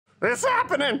It's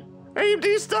happening!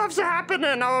 AMD stuff's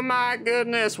happening! Oh my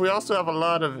goodness! We also have a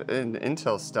lot of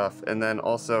Intel stuff, and then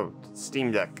also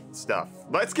Steam Deck stuff.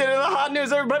 Let's get into the hot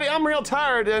news, everybody! I'm real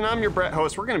tired, and I'm your Brett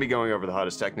host. We're gonna be going over the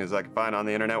hottest tech news I can find on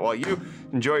the internet while you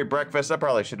enjoy your breakfast. I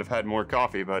probably should have had more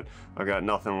coffee, but I've got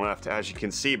nothing left, as you can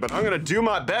see. But I'm gonna do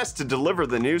my best to deliver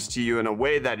the news to you in a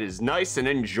way that is nice and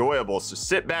enjoyable. So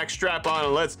sit back, strap on,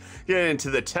 and let's get into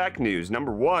the tech news.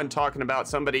 Number one, talking about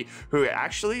somebody who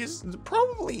actually is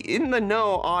probably in the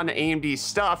know on AMD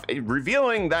stuff,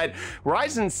 revealing that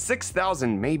Ryzen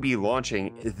 6000 may be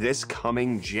launching this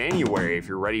coming January. If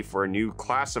you're ready for a new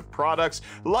class of products,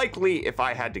 likely, if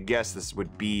I had to guess, this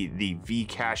would be the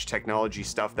V-Cache technology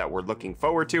stuff that we're looking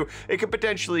forward to. It could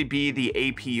potentially be the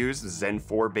APUs, Zen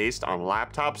 4 based on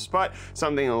laptops, but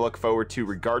something to look forward to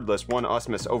regardless. One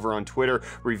Usmus over on Twitter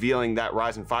revealing that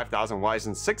Ryzen 5000,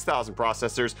 Ryzen 6000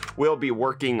 processors will be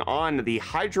working on the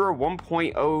Hydra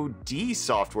 1.0D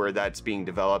software that's being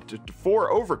developed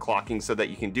for overclocking so that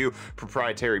you can do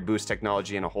proprietary boost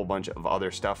technology and a whole bunch of other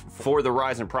stuff for the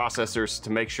Ryzen processors to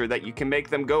make sure that you can make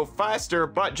them go faster.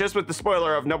 But just with the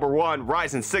spoiler of number one,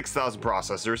 Ryzen 6000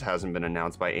 processors hasn't been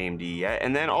announced by AMD yet.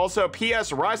 And then also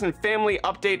PS Ryzen family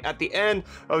update at the end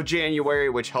of January,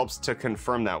 which helps to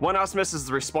confirm that. One Osmus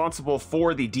is responsible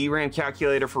for the DRAM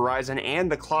calculator for Ryzen and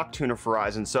the clock tuner for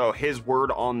Ryzen. So his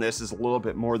word on this is a little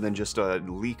bit more than just a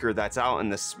leaker that's out in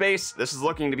the space. This is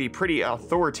looking to be pretty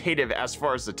authoritative as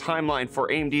far as the timeline for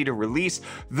AMD to release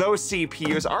those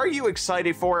CPUs. Are you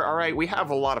excited for it? All right, we have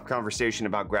a lot of conversation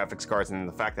about graphics cards and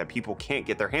the fact that people can't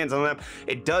get their hands on them.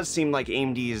 It does seem like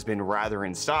AMD has been rather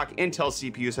in stock. Intel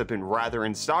CPUs have been rather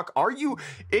in stock. Are you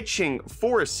itching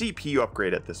for a CPU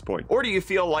upgrade at this point? Or do you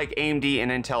feel like AMD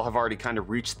and Intel have already kind of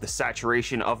reached the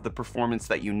saturation of the performance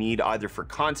that you need either for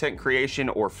content creation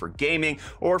or for gaming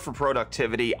or for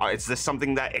productivity? Is this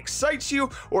something that excites you,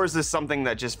 or is this something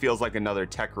that just feels like another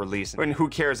tech release? And who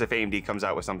cares if AMD comes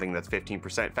out with something that's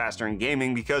 15% faster in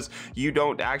gaming because you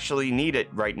don't actually need it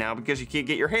right now because you can't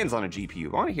get your hands on a GPU?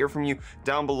 I want to hear from you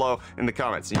down below in the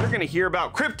comments. And you're going to hear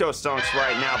about Cryptostonks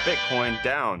right now. Bitcoin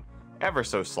down ever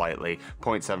so slightly,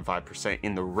 0.75%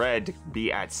 in the red, to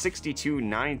be at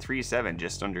 62,937,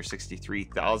 just under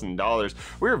 $63,000.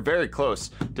 We're very close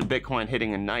to Bitcoin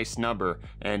hitting a nice number,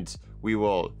 and we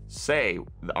will say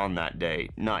on that day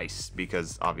nice,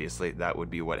 because obviously that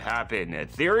would be what happened.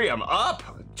 Ethereum up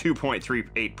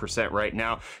 2.38% right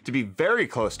now to be very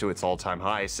close to its all-time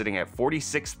high, sitting at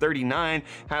 46.39,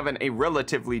 having a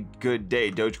relatively good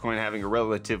day. Dogecoin having a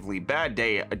relatively bad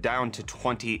day, down to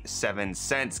 27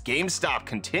 cents. GameStop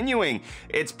continuing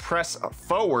its press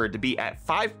forward to be at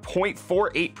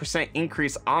 5.48%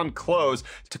 increase on close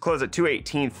to close at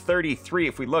 218.33.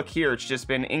 If we look here, it's just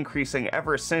been increasing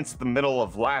ever since the middle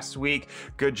of last week.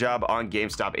 Good job on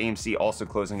GameStop. AMC also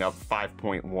closing up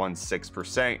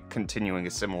 5.16%, continuing a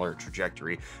similar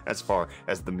trajectory as far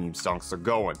as the meme stonks are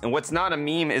going. And what's not a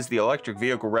meme is the electric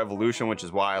vehicle revolution, which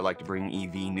is why I like to bring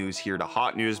EV news here to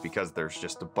hot news, because there's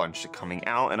just a bunch coming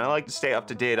out and I like to stay up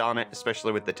to date on it,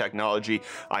 especially with the technology.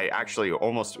 I actually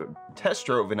almost test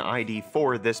drove an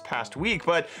ID4 this past week,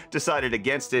 but decided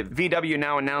against it. VW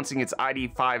now announcing its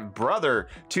ID5 brother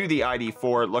to the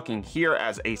ID4, looking here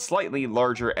as a slightly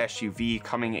larger SUV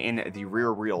coming in the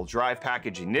rear-wheel drive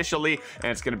package initially, and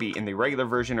it's going to be in the regular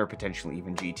version or potentially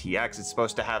even GTX. It's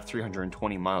supposed to have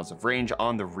 320 miles of range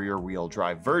on the rear-wheel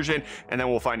drive version, and then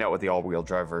we'll find out what the all-wheel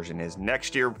drive version is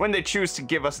next year when they choose to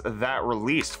give us that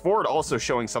release. Ford also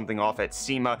showing something off at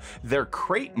SEMA, their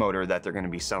crate motor that they're going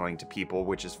to be selling to people,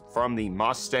 which is from the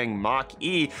Mustang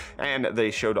Mach-E, and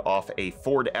they showed off a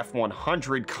Ford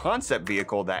F100 concept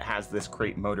vehicle that has this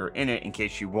crate motor in it. In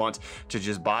case you want to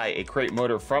just buy a crate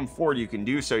motor from Ford, you can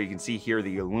do so. You can see here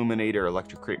the Illuminator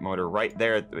electric crate motor right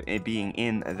there, it being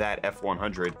in that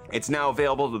F100. It's now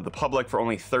available to the public for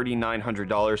only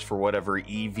 $3,900 for whatever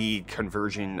EV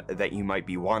conversion that you might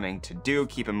be wanting to do.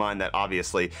 Keep in mind that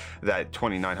obviously that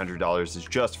 $2,900 is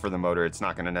just for the motor. It's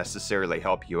not going to necessarily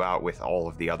help you out with all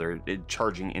of the other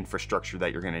charging infrastructure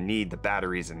that you're going to need, the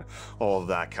batteries and all of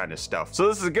that kind of stuff. So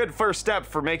this is a good first step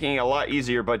for making it a lot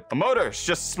easier, but a motor is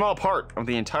just a small part of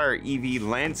the entire EV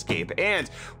landscape, and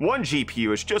one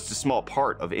GPU is just a small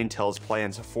part of Intel's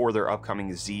plans for their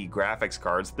upcoming Z graphics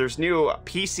cards. There's new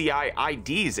PCI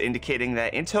IDs indicating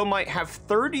that Intel might have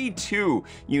 32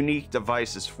 unique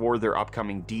devices for their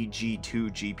upcoming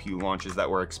DG2 GPU launches that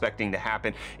we're expecting to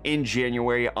happen in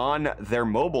January on their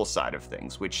mobile side of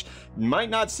things, which might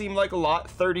not seem like a lot.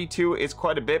 32 is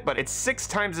quite a bit, but it's 6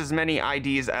 times as many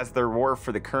IDs as there were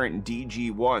for the current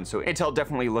DG1. So Intel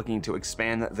definitely looking to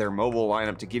expand their mobile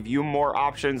lineup to give you more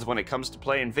options options when it comes to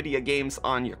playing video games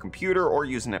on your computer or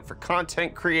using it for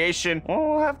content creation.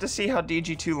 We'll have to see how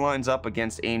DG2 lines up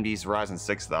against AMD's Ryzen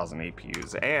 6000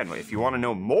 APUs. And if you want to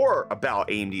know more about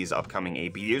AMD's upcoming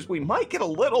APUs, we might get a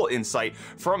little insight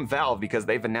from Valve because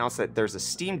they've announced that there's a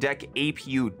Steam Deck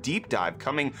APU deep dive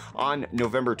coming on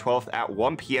November 12th at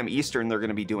 1 p.m. Eastern. They're going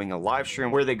to be doing a live stream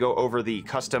where they go over the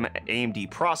custom AMD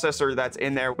processor that's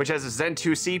in there, which has a Zen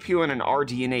 2 CPU and an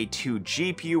RDNA 2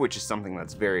 GPU, which is something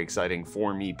that's very exciting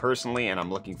for me personally, and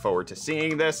I'm looking forward to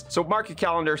seeing this. So mark your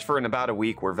calendars for in about a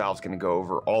week where Valve's going to go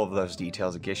over all of those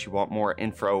details in case you want more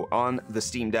info on the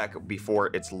Steam Deck before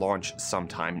its launch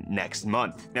sometime next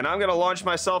month. And I'm going to launch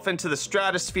myself into the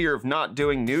stratosphere of not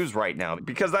doing news right now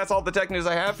because that's all the tech news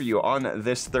I have for you on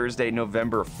this Thursday,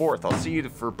 November 4th. I'll see you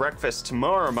for breakfast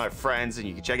tomorrow, my friends, and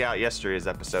you can check out yesterday's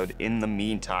episode in the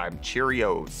meantime.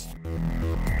 Cheerios.